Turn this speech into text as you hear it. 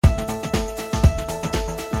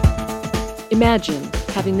Imagine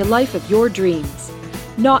having the life of your dreams.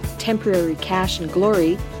 Not temporary cash and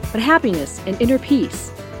glory, but happiness and inner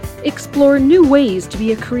peace. Explore new ways to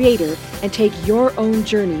be a creator and take your own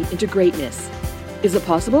journey into greatness. Is it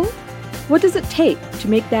possible? What does it take to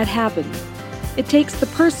make that happen? It takes the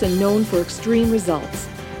person known for extreme results.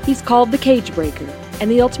 He's called the cage breaker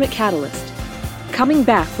and the ultimate catalyst. Coming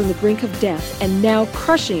back from the brink of death and now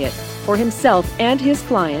crushing it for himself and his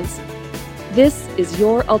clients, this is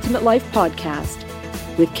Your Ultimate Life Podcast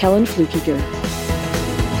with Kellen Flukiger.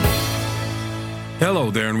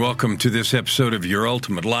 Hello there and welcome to this episode of Your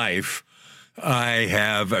Ultimate Life. I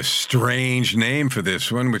have a strange name for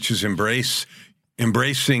this one, which is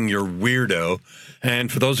Embracing Your Weirdo.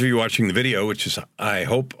 And for those of you watching the video, which is, I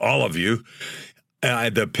hope, all of you,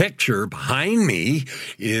 the picture behind me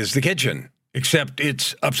is the kitchen, except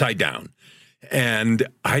it's upside down. And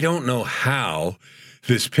I don't know how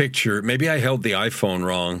this picture, maybe I held the iPhone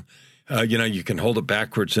wrong. You can hold it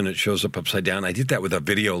backwards and it shows up upside down. I did that with a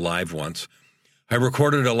video live once. I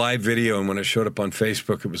recorded a live video, and when it showed up on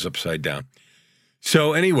Facebook, it was upside down.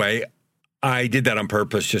 So anyway, I did that on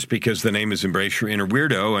purpose just because the name is Embrace Your Inner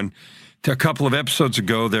Weirdo. And a couple of episodes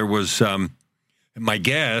ago, there was my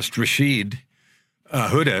guest, Rashid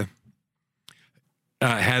Huda,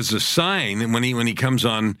 has a sign when he comes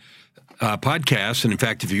on podcasts. And in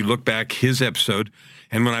fact, if you look back his episode,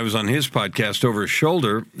 and when I was on his podcast, over his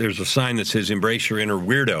shoulder, there's a sign that says Embrace Your Inner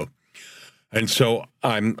Weirdo. And so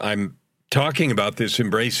I'm talking about this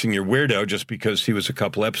Embracing Your Weirdo just because he was a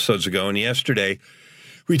couple episodes ago. And yesterday,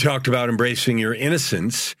 we talked about embracing your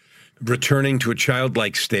innocence, returning to a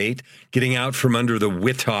childlike state, getting out from under the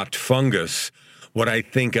wit-hot fungus, what I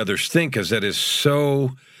think others think, because that is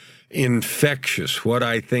so infectious, what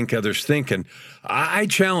I think others think. And I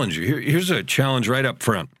challenge you. Here's a challenge right up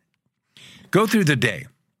front. Go through the day,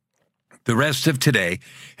 the rest of today,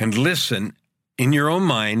 and listen in your own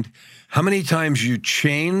mind how many times you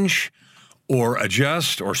change or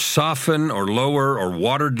adjust or soften or lower or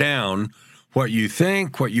water down what you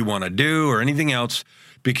think, what you want to do, or anything else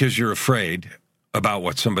because you're afraid about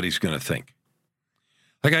what somebody's going to think.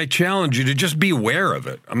 Like, I challenge you to just be aware of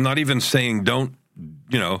it. I'm not even saying don't,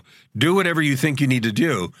 do whatever you think you need to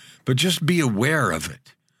do, but just be aware of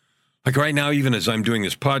it. Like right now, even as I'm doing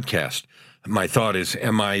this podcast, my thought is,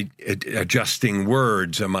 am I adjusting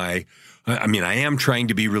words? I am trying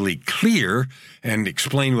to be really clear and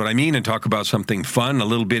explain what I mean and talk about something fun, a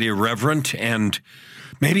little bit irreverent and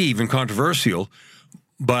maybe even controversial,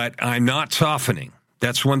 but I'm not softening.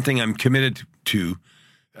 That's one thing I'm committed to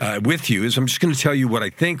with you, is I'm just going to tell you what I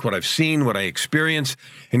think, what I've seen, what I experience,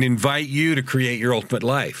 and invite you to create your ultimate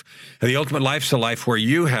life. And the ultimate life's a life where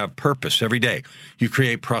you have purpose every day. You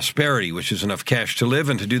create prosperity, which is enough cash to live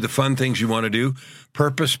and to do the fun things you want to do,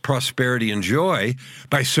 purpose, prosperity, and joy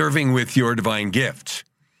by serving with your divine gifts.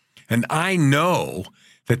 And I know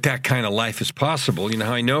that kind of life is possible. You know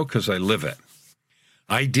how I know? Because I live it.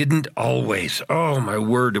 I didn't always. Oh, my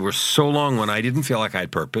word. There was so long when I didn't feel like I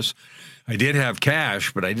had purpose. I did have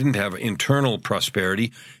cash, but I didn't have internal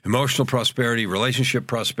prosperity, emotional prosperity, relationship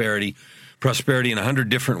prosperity, prosperity in 100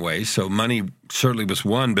 different ways. So money certainly was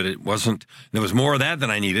one, but it wasn't. There was more of that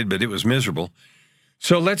than I needed, but it was miserable.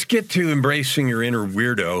 So let's get to embracing your inner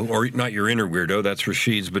weirdo, or not your inner weirdo, that's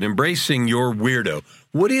Rashid's, but embracing your weirdo.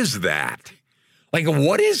 What is that? Like,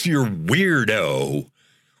 what is your weirdo?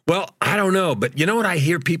 Well, I don't know, but you know what I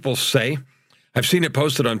hear people say? I've seen it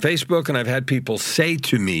posted on Facebook, and I've had people say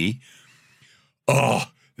to me, oh,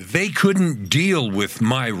 they couldn't deal with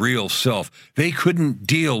my real self. They couldn't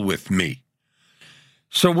deal with me.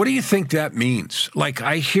 So what do you think that means? Like,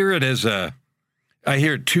 I hear it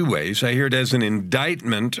two ways. I hear it as an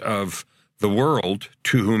indictment of the world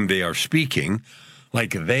to whom they are speaking,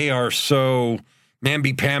 like they are so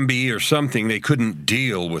mamby-pamby or something, they couldn't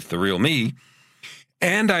deal with the real me.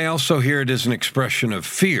 And I also hear it as an expression of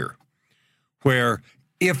fear, where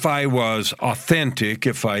if I was authentic,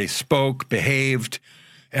 if I spoke, behaved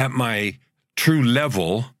at my true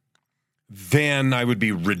level, then I would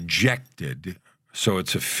be rejected. So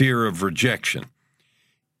it's a fear of rejection.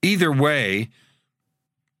 Either way,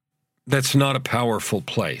 that's not a powerful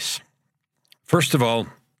place. First of all,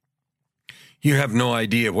 you have no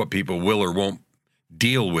idea what people will or won't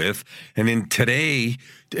deal with. And in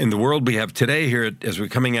the world we have today here, as we're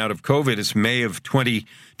coming out of COVID, it's May of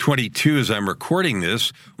 2022 as I'm recording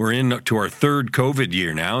this. We're into our third COVID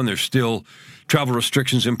year now, and there's still travel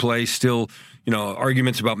restrictions in place, still,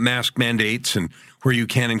 arguments about mask mandates and where you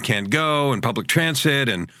can and can't go, and public transit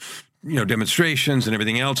and, demonstrations and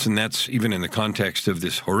everything else. And that's even in the context of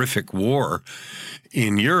this horrific war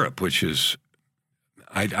in Europe, which is,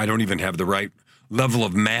 I don't even have the right level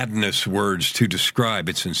of madness words to describe.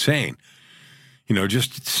 It's insane.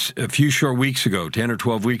 Just a few short weeks ago, 10 or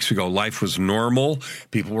 12 weeks ago, life was normal.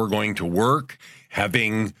 People were going to work,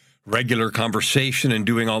 having regular conversation and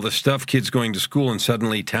doing all this stuff, kids going to school, and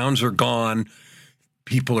suddenly towns are gone.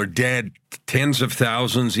 People are dead, tens of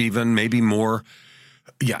thousands even, maybe more.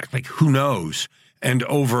 Yeah, like who knows? And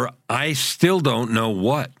I still don't know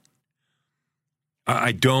what.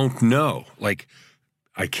 I don't know. Like,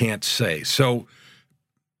 I can't say. So,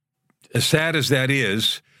 as sad as that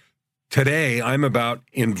is, today I'm about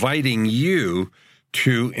inviting you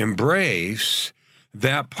to embrace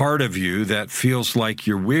that part of you that feels like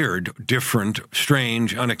you're weird, different,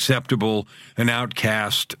 strange, unacceptable, an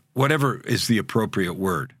outcast, whatever is the appropriate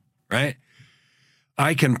word, right?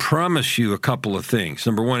 I can promise you a couple of things.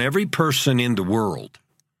 Number one, every person in the world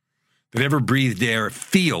that ever breathed air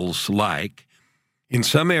feels like in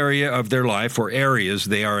some area of their life or areas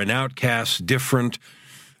they are an outcast, different,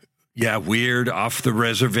 weird, off the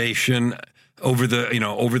reservation, over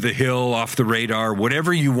the hill, off the radar,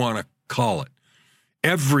 whatever you want to call it.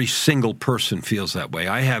 Every single person feels that way.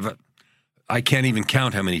 I can't even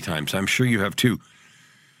count how many times. I'm sure you have too.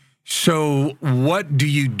 So what do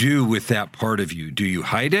you do with that part of you? Do you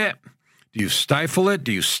hide it? Do you stifle it?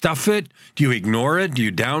 Do you stuff it? Do you ignore it? Do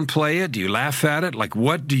you downplay it? Do you laugh at it? Like,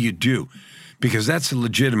 what do you do? Because that's a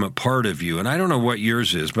legitimate part of you. And I don't know what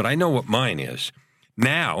yours is, but I know what mine is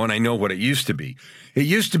now, and I know what it used to be. It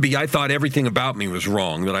used to be I thought everything about me was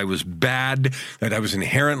wrong, that I was bad, that I was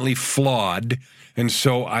inherently flawed, and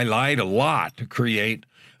so I lied a lot to create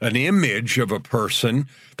an image of a person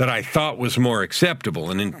that I thought was more acceptable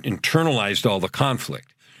and internalized all the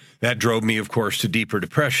conflict. That drove me, of course, to deeper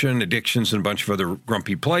depression, addictions, and a bunch of other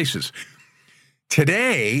grumpy places.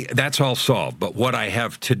 Today, that's all solved. But what I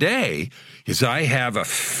have today is I have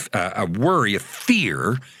a worry, a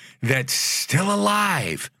fear that's still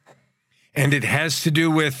alive. And it has to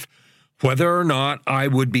do with whether or not I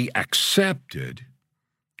would be accepted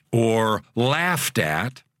or laughed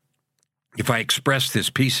at if I express this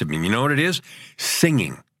piece of me. You know what it is?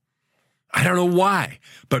 Singing. I don't know why,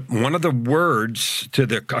 but one of the words to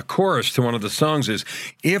a chorus to one of the songs is,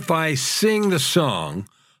 if I sing the song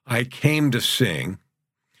I came to sing,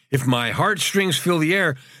 if my heartstrings fill the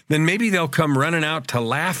air, then maybe they'll come running out to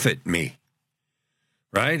laugh at me,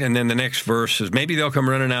 right? And then the next verse is, maybe they'll come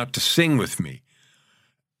running out to sing with me,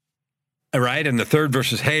 right? And the third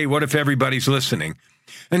verse is, hey, what if everybody's listening?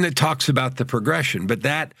 And it talks about the progression, but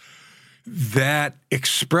that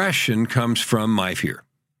expression comes from my fear.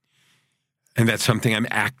 And that's something I'm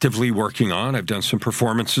actively working on. I've done some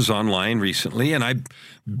performances online recently, and I've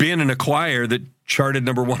been in a choir that charted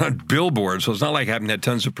 #1 on Billboard, so it's not like I haven't had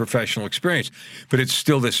tons of professional experience, but it's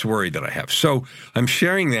still this worry that I have. So I'm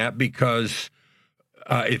sharing that because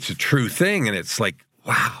it's a true thing, and it's like,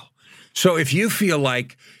 wow. So if you feel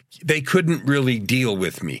like they couldn't really deal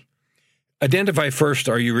with me, identify first,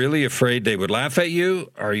 are you really afraid they would laugh at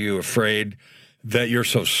you? Are you afraid that you're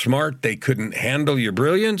so smart they couldn't handle your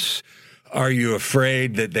brilliance? Are you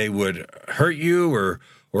afraid that they would hurt you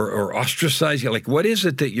or ostracize you? Like, what is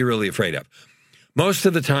it that you're really afraid of? Most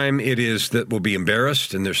of the time it is that we'll be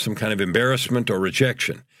embarrassed, and there's some kind of embarrassment or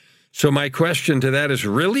rejection. So my question to that is,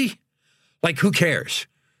 really? Like, who cares?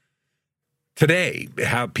 Today,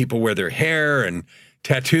 how people wear their hair and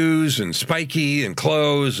tattoos and spiky and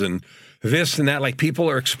clothes and this and that, like people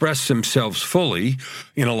are express themselves fully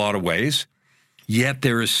in a lot of ways. Yet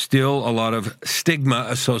there is still a lot of stigma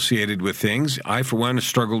associated with things. I, for one,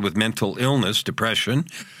 struggled with mental illness, depression.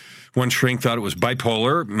 One shrink thought it was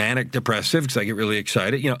bipolar, manic depressive, because I get really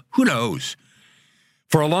excited. Who knows?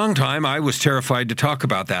 For a long time, I was terrified to talk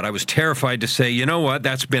about that. I was terrified to say, you know what?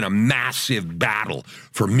 That's been a massive battle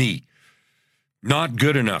for me. Not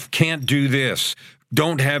good enough. Can't do this.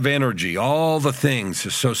 Don't have energy. All the things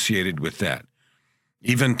associated with that.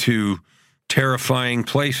 Even to terrifying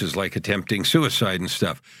places like attempting suicide and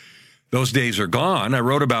stuff. Those days are gone. I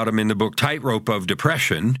wrote about them in the book Tightrope of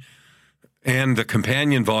Depression and the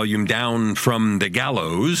companion volume Down from the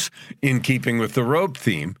Gallows, in keeping with the rope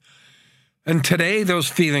theme. And today those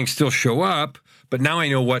feelings still show up, but now I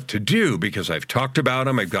know what to do because I've talked about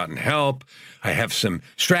them, I've gotten help, I have some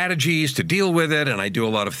strategies to deal with it, and I do a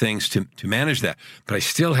lot of things to manage that. But I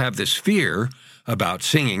still have this fear about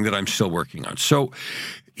singing that I'm still working on. So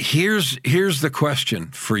here's the question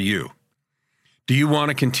for you. Do you want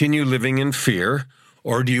to continue living in fear,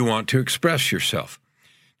 or do you want to express yourself?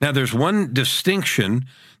 Now, there's one distinction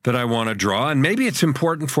that I want to draw, and maybe it's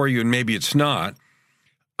important for you and maybe it's not.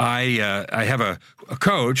 I have a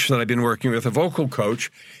coach that I've been working with, a vocal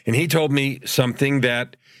coach, and he told me something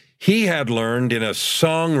that he had learned in a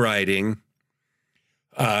songwriting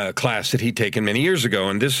class that he'd taken many years ago,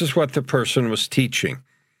 and this is what the person was teaching.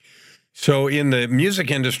 So in the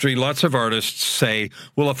music industry, lots of artists say,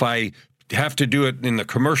 well, if I have to do it in the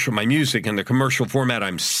commercial, my music in the commercial format,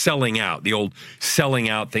 I'm selling out, the old selling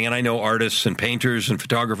out thing. And I know artists and painters and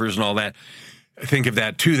photographers and all that think of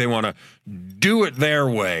that too. They want to do it their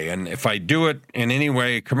way. And if I do it in any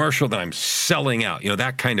way commercial, then I'm selling out,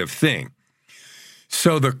 that kind of thing.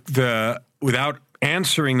 So without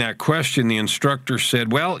answering that question, the instructor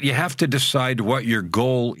said, well, you have to decide what your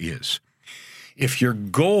goal is. If your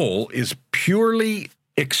goal is purely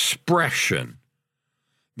expression,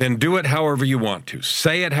 then do it however you want to.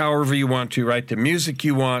 Say it however you want to, write the music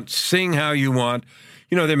you want, sing how you want.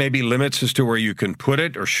 There may be limits as to where you can put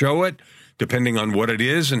it or show it, depending on what it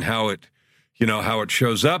is and how it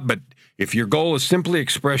shows up. But if your goal is simply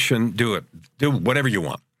expression, do it. Do whatever you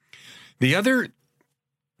want. The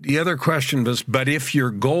other question was, but if your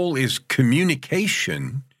goal is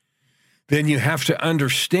communication, then you have to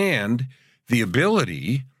understand the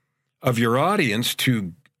ability of your audience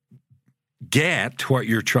to get what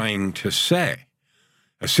you're trying to say.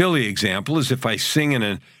 A silly example is if I sing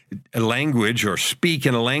in a language or speak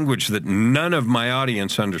in a language that none of my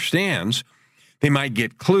audience understands, they might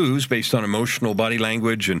get clues based on emotional body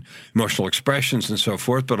language and emotional expressions and so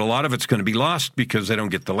forth, but a lot of it's going to be lost because they don't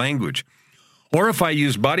get the language. Or if I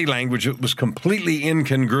use body language that was completely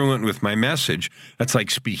incongruent with my message, that's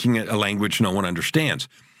like speaking a language no one understands.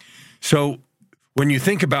 So when you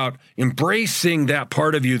think about embracing that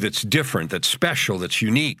part of you that's different, that's special, that's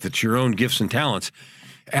unique, that's your own gifts and talents,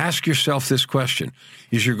 ask yourself this question.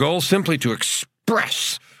 Is your goal simply to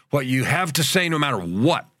express what you have to say no matter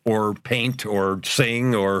what, or paint or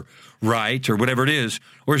sing or write or whatever it is,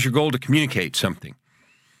 or is your goal to communicate something?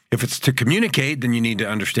 If it's to communicate, then you need to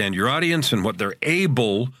understand your audience and what they're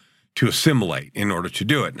able to assimilate in order to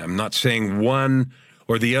do it. And I'm not saying one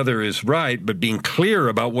or the other is right, but being clear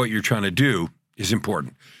about what you're trying to do is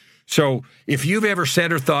important. So if you've ever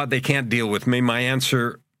said or thought they can't deal with me, my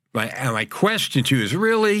answer, my question to you is,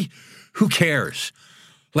 really, who cares?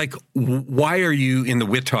 Like, why are you in the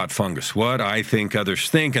Witthat fungus? What I think others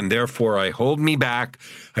think, and therefore I hold me back.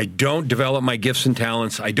 I don't develop my gifts and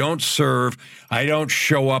talents. I don't serve. I don't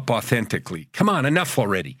show up authentically. Come on, enough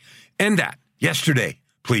already. End that. Yesterday,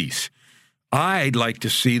 please. I'd like to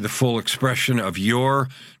see the full expression of your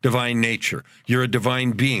divine nature. You're a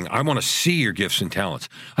divine being. I want to see your gifts and talents.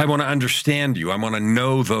 I want to understand you. I want to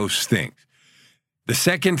know those things. The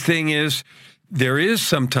second thing is, there is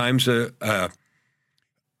sometimes a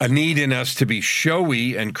need in us to be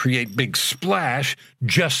showy and create big splash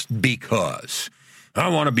just because. I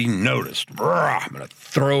want to be noticed. I'm going to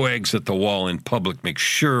throw eggs at the wall in public, make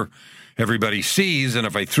sure everybody sees, and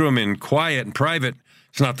if I threw them in quiet and private,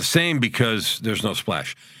 it's not the same because there's no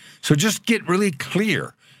splash. So just get really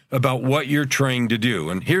clear about what you're trying to do.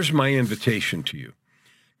 And here's my invitation to you.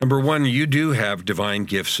 Number one, you do have divine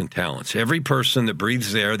gifts and talents. Every person that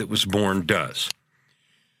breathes air that was born does.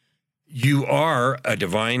 You are a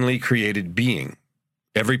divinely created being.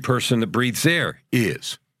 Every person that breathes air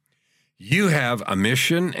is. You have a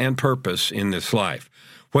mission and purpose in this life.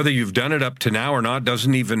 Whether you've done it up to now or not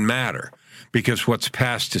doesn't even matter, because what's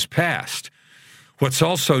past is past. What's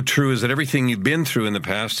also true is that everything you've been through in the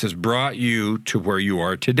past has brought you to where you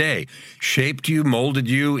are today, shaped you, molded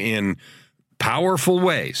you in powerful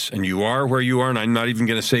ways, and you are where you are, and I'm not even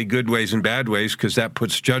going to say good ways and bad ways because that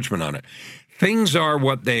puts judgment on it. Things are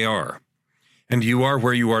what they are, and you are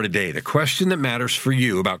where you are today. The question that matters for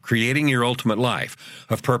you about creating your ultimate life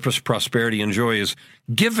of purpose, prosperity, and joy is,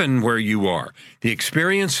 given where you are, the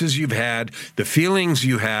experiences you've had, the feelings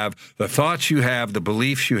you have, the thoughts you have, the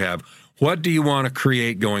beliefs you have, what do you want to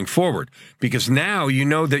create going forward? Because now you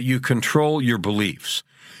know that you control your beliefs.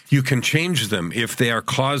 You can change them if they are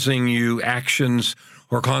causing you actions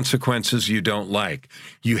or consequences you don't like.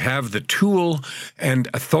 You have the tool and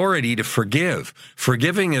authority to forgive.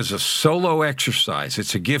 Forgiving is a solo exercise.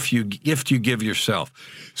 It's a gift you give yourself.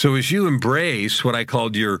 So as you embrace what I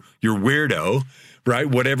called your weirdo, right,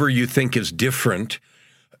 whatever you think is different,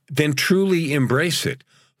 then truly embrace it.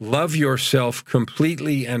 Love yourself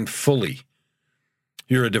completely and fully.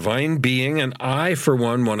 You're a divine being, and I, for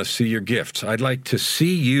one, want to see your gifts. I'd like to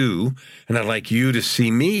see you, and I'd like you to see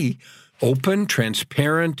me open,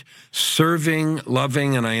 transparent, serving,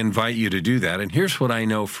 loving, and I invite you to do that. And here's what I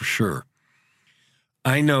know for sure.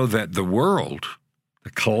 I know that the world,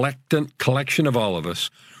 the collection of all of us,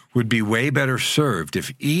 would be way better served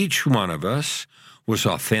if each one of us was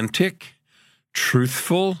authentic,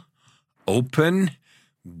 truthful, open,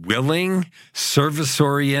 willing,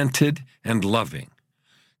 service-oriented, and loving.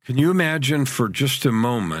 Can you imagine for just a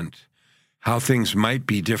moment how things might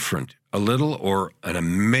be different, a little or an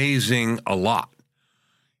amazing a lot,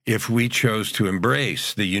 if we chose to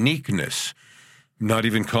embrace the uniqueness, not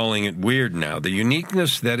even calling it weird now, the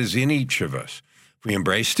uniqueness that is in each of us. If we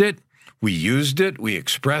embraced it, we used it, we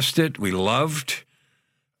expressed it, we loved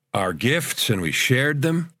our gifts and we shared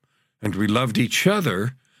them, and we loved each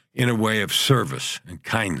other in a way of service and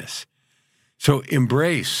kindness. So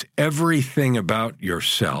embrace everything about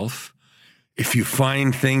yourself. If you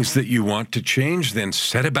find things that you want to change, then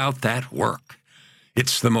set about that work.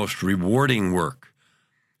 It's the most rewarding work.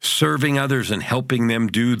 Serving others and helping them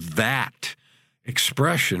do that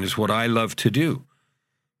expression is what I love to do.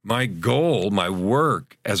 My goal, my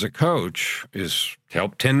work as a coach is to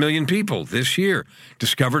help 10 million people this year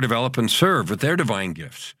discover, develop, and serve with their divine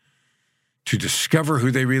gifts, to discover who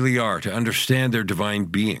they really are, to understand their divine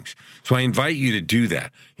beings. So I invite you to do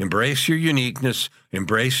that. Embrace your uniqueness,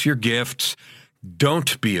 embrace your gifts.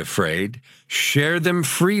 Don't be afraid. Share them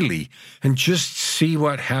freely and just see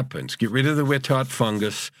what happens. Get rid of the Witot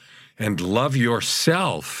fungus and love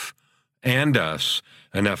yourself and us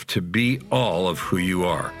enough to be all of who you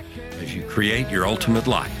are as you create your ultimate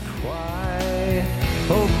life.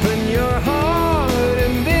 Open your heart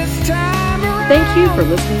and this time around. Thank you for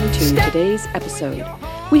listening to today's episode.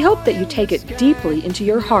 We hope that you take it deeply into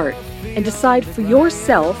your heart and decide for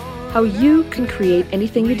yourself how you can create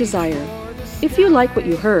anything you desire. If you like what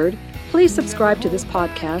you heard, please subscribe to this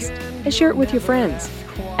podcast and share it with your friends.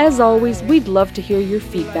 As always, we'd love to hear your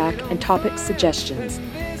feedback and topic suggestions.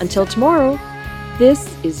 Until tomorrow,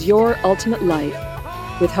 this is Your Ultimate Life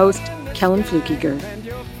with host Kellen Flukiger. And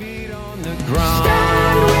your feet on the ground.